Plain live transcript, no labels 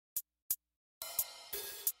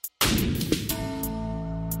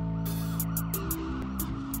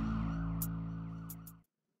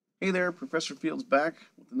Hey there, Professor Fields back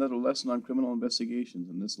with another lesson on criminal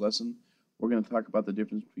investigations. In this lesson, we're going to talk about the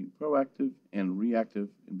difference between proactive and reactive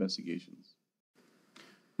investigations.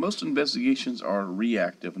 Most investigations are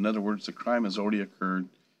reactive. In other words, the crime has already occurred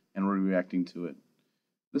and we're reacting to it.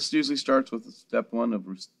 This usually starts with step one of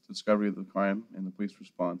discovery of the crime and the police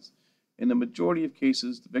response. In the majority of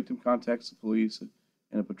cases, the victim contacts the police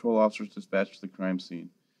and a patrol officer is dispatched to the crime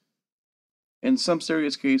scene. In some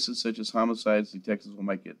serious cases, such as homicides, detectives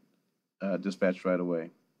might get dispatched right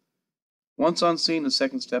away. Once on scene, the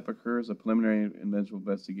second step occurs, a preliminary initial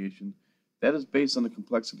investigation. That is based on the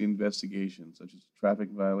complexity of the investigation, such as a traffic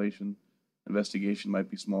violation. Investigation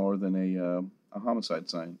might be smaller than a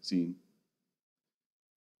homicide scene.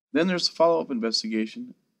 Then there's the follow-up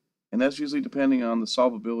investigation, and that's usually depending on the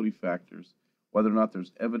solvability factors, whether or not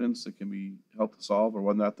there's evidence that can be helped to solve or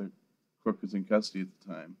whether or not the crook is in custody at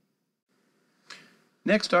the time.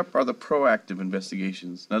 Next up are the proactive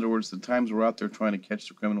investigations. In other words, the times we're out there trying to catch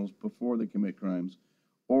the criminals before they commit crimes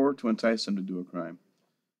or to entice them to do a crime.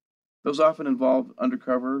 Those often involve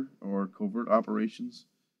undercover or covert operations,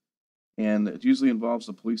 and it usually involves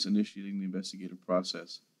the police initiating the investigative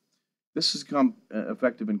process. This has become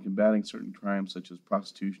effective in combating certain crimes such as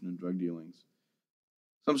prostitution and drug dealings.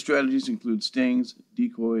 Some strategies include stings,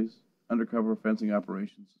 decoys, undercover fencing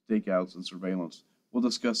operations, stakeouts, and surveillance. We'll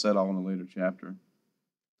discuss that all in a later chapter.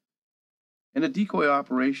 In a decoy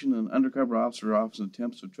operation, an undercover officer often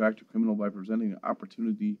attempts to attract a criminal by presenting an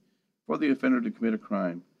opportunity for the offender to commit a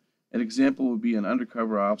crime. An example would be an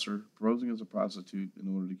undercover officer posing as a prostitute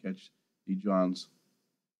in order to catch the Johns.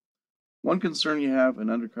 One concern you have in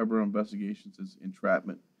undercover investigations is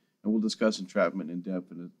entrapment, and we'll discuss entrapment in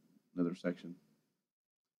depth in another section.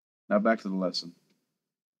 Now back to the lesson.